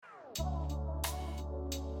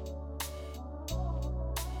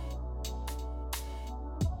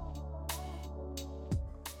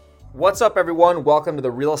What's up, everyone? Welcome to the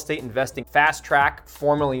Real Estate Investing Fast Track,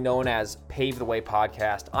 formerly known as Pave the Way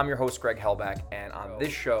podcast. I'm your host, Greg Helbeck, and on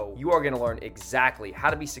this show, you are going to learn exactly how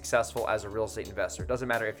to be successful as a real estate investor. It doesn't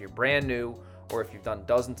matter if you're brand new or if you've done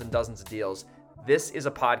dozens and dozens of deals. This is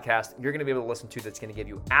a podcast you're going to be able to listen to that's going to give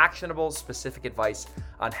you actionable, specific advice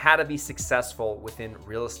on how to be successful within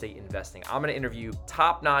real estate investing. I'm going to interview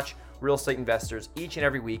top-notch real estate investors each and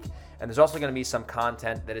every week, and there's also going to be some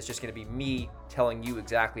content that is just going to be me telling you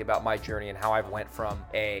exactly about my journey and how I've went from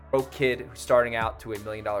a broke kid starting out to $1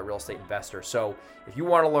 million real estate investor. So if you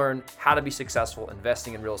want to learn how to be successful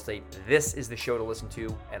investing in real estate, this is the show to listen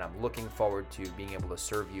to, and I'm looking forward to being able to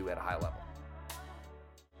serve you at a high level.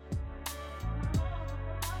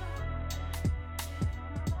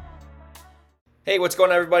 Hey, what's going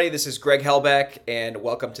on, everybody? This is Greg Helbeck, and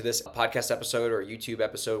welcome to this podcast episode or YouTube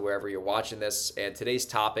episode, wherever you're watching this. And today's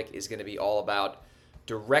topic is going to be all about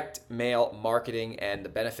direct mail marketing and the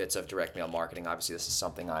benefits of direct mail marketing. Obviously, this is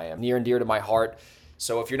something I am near and dear to my heart.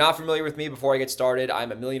 So if you're not familiar with me, before I get started,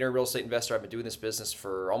 I'm a millionaire real estate investor. I've been doing this business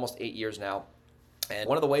for almost 8 years now. And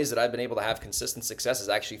one of the ways that I've been able to have consistent success is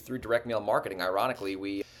actually through direct mail marketing. Ironically,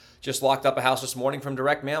 we just locked up a house this morning from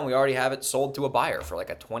direct mail, and we already have it sold to a buyer for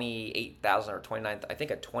like a $28,000 or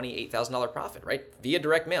 $28,000 profit, right? Via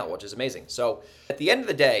direct mail, which is amazing. So at the end of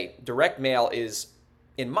the day, direct mail is,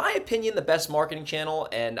 in my opinion, the best marketing channel,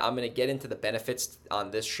 and I'm going to get into the benefits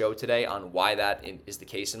on this show today on why that is the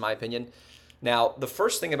case, in my opinion. Now, the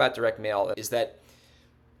first thing about direct mail is that,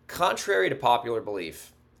 contrary to popular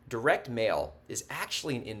belief, direct mail is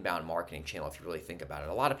actually an inbound marketing channel if you really think about it.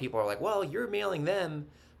 A lot of people are like, well, you're mailing them.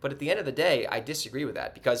 But at the end of the day, I disagree with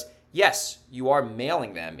that because, yes, you are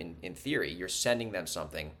mailing them in theory. You're sending them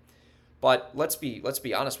something. But let's be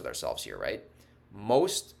honest with ourselves here, right?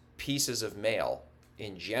 Most pieces of mail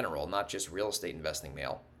in general, not just real estate investing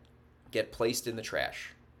mail, get placed in the trash.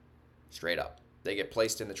 Straight up. They get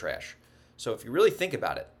placed in the trash. So if you really think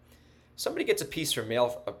about it, somebody gets a piece of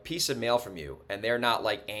mail from you, and they're not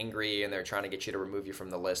like angry and they're trying to get you to remove you from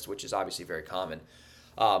the list, which is obviously very common.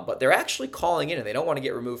 But they're actually calling in and they don't want to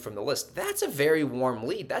get removed from the list. That's a very warm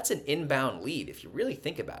lead. That's an inbound lead if you really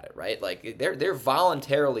think about it, right? Like they're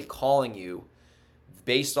voluntarily calling you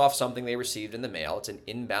based off something they received in the mail. It's an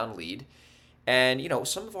inbound lead. And,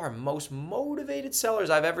 some of our most motivated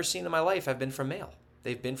sellers I've ever seen in my life have been from mail.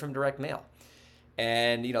 They've been from direct mail.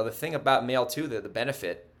 And, the thing about mail too, the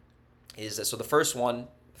benefit is that, so the first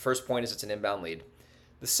point is it's an inbound lead.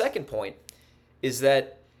 The second point is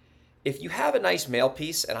that if you have a nice mail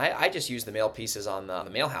piece, and I just use the mail pieces on the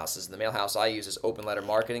mail houses. The mail house I use is Open Letter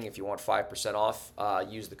Marketing. If you want 5% off,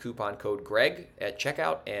 use the coupon code GREG at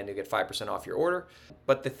checkout and you'll get 5% off your order.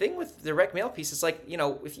 But the thing with direct mail piece is like,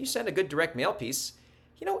 if you send a good direct mail piece,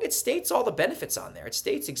 it states all the benefits on there. It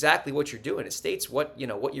states exactly what you're doing. It states what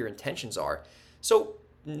your intentions are. So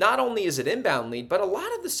not only is it inbound lead, but a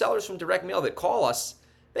lot of the sellers from direct mail that call us,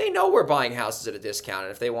 they know we're buying houses at a discount.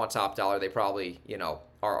 And if they want top dollar, they probably,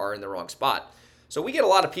 are in the wrong spot. So we get a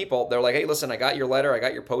lot of people, they're like, hey, listen, I got your letter, I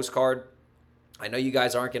got your postcard. I know you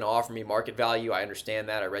guys aren't going to offer me market value. I understand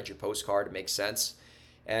that. I read your postcard. It makes sense.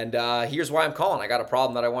 And here's why I'm calling. I got a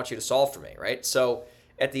problem that I want you to solve for me, right? So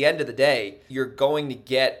at the end of the day, you're going to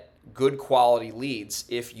get good quality leads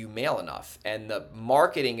if you mail enough. And the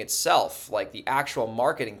marketing itself, like the actual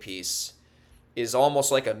marketing piece, is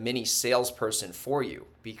almost like a mini salesperson for you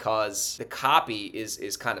because the copy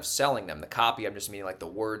is kind of selling them. The copy, I'm just meaning like the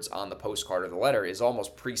words on the postcard or the letter, is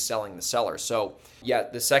almost pre-selling the seller. So yeah,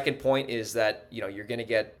 the second point is that, you're going to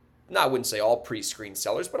get, I wouldn't say all pre-screened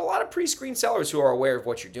sellers, but a lot of pre-screened sellers who are aware of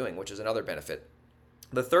what you're doing, which is another benefit.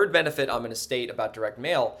 The third benefit I'm going to state about direct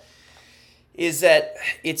mail is that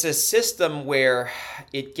it's a system where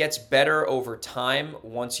it gets better over time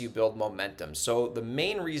once you build momentum. So the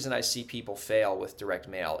main reason I see people fail with direct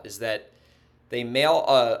mail is that they mail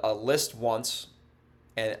a list once,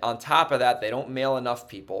 and on top of that, they don't mail enough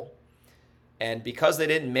people. And because they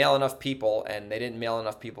didn't mail enough people and they didn't mail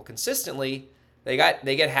enough people consistently, they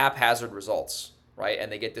get haphazard results, right? And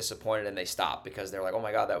they get disappointed and they stop because they're like, oh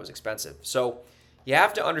my God, that was expensive. So you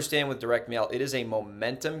have to understand with direct mail, it is a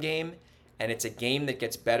momentum game. And it's a game that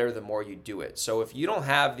gets better the more you do it. So if you don't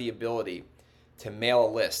have the ability to mail a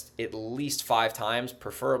list at least 5 times,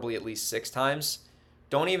 preferably at least 6 times,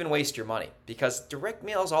 don't even waste your money because direct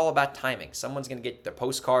mail is all about timing. Someone's going to get the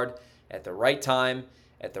postcard at the right time,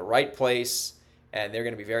 at the right place, and they're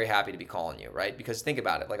going to be very happy to be calling you, right? Because think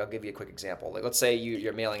about it. Like, I'll give you a quick example. Like, let's say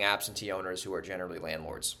you're mailing absentee owners who are generally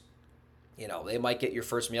landlords. They might get your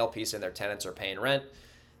first mail piece and their tenants are paying rent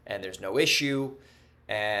and there's no issue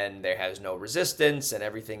and there has no resistance and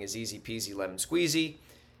everything is easy peasy lemon squeezy.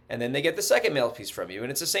 And then they get the second mail piece from you,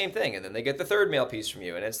 and it's the same thing. And then they get the third mail piece from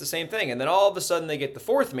you, and it's the same thing. And then all of a sudden they get the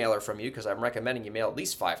fourth mailer from you, because I'm recommending you mail at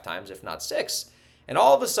least 5 times, if not 6. And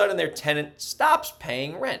all of a sudden their tenant stops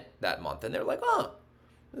paying rent that month. And they're like, oh,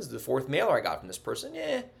 this is the 4th mailer I got from this person.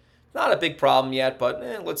 Yeah, not a big problem yet, but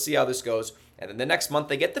let's see how this goes. And then the next month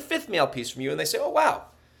they get the 5th mail piece from you, and they say, oh, wow,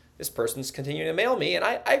 this person's continuing to mail me, and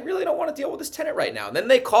I really don't want to deal with this tenant right now. And then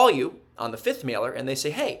they call you on the 5th mailer, and they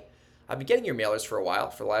say, hey, I've been getting your mailers for a while,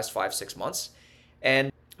 for the last 5-6 months,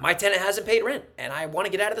 and my tenant hasn't paid rent, and I want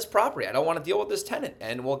to get out of this property. I don't want to deal with this tenant.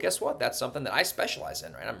 And well, guess what? That's something that I specialize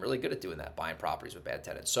in, right? I'm really good at doing that, buying properties with bad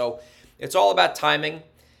tenants. So it's all about timing,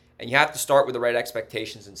 and you have to start with the right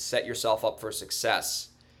expectations and set yourself up for success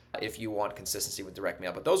if you want consistency with direct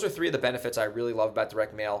mail. But those are 3 of the benefits I really love about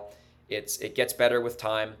direct mail. It gets better with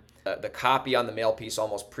time. The copy on the mail piece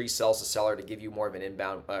almost pre-sells the seller to give you more of an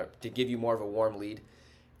inbound, to give you more of a warm lead.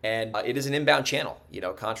 And it is an inbound channel,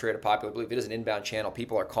 contrary to popular belief. It is an inbound channel.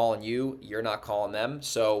 People are calling you, you're not calling them.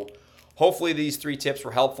 So hopefully these 3 tips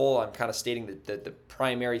were helpful. I'm kind of stating the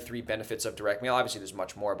primary 3 benefits of direct mail. Obviously there's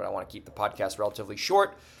much more, but I want to keep the podcast relatively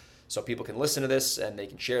short so people can listen to this and they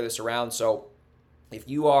can share this around. So if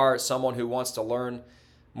you are someone who wants to learn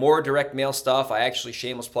more direct mail stuff, I actually,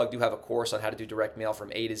 shameless plug, do have a course on how to do direct mail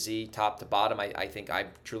from A to Z, top to bottom. I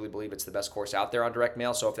truly believe it's the best course out there on direct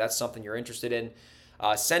mail. So if that's something you're interested in,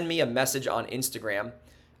 send me a message on Instagram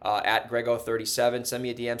at Grego37. Send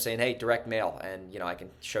me a DM saying, hey, direct mail. And, I can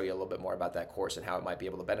show you a little bit more about that course and how it might be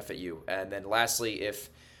able to benefit you. And then lastly, if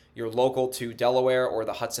you're local to Delaware or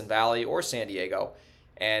the Hudson Valley or San Diego,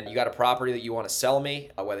 and you got a property that you want to sell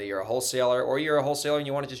me, whether you're a wholesaler or you're a wholesaler and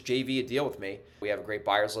you want to just JV a deal with me, we have a great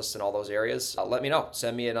buyers list in all those areas. Let me know.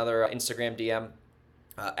 Send me another Instagram DM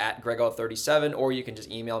at Grego37, or you can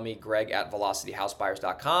just email me,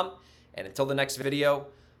 greg@velocityhousebuyers.com. And until the next video,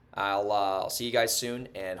 I'll see you guys soon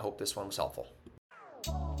and hope this one was helpful.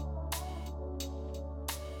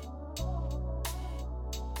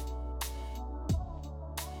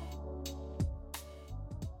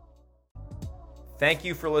 Thank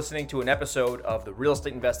you for listening to an episode of the Real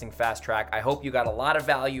Estate Investing Fast Track. I hope you got a lot of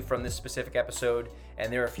value from this specific episode,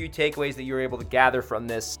 and there are a few takeaways that you're able to gather from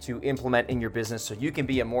this to implement in your business so you can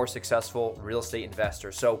be a more successful real estate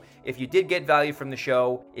investor. So if you did get value from the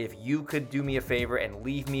show, if you could do me a favor and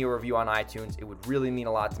leave me a review on iTunes, it would really mean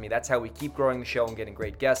a lot to me. That's how we keep growing the show and getting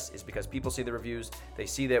great guests, is because people see the reviews, they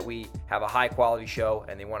see that we have a high quality show,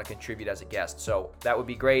 and they want to contribute as a guest. So that would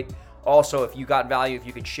be great. Also, if you got value, if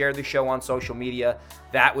you could share the show on social media,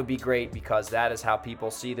 that would be great, because that is how people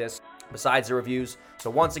see this besides the reviews. So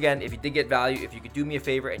once again, if you did get value, if you could do me a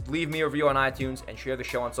favor and leave me a review on iTunes and share the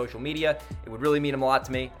show on social media, it would really mean a lot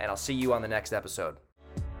to me, and I'll see you on the next episode.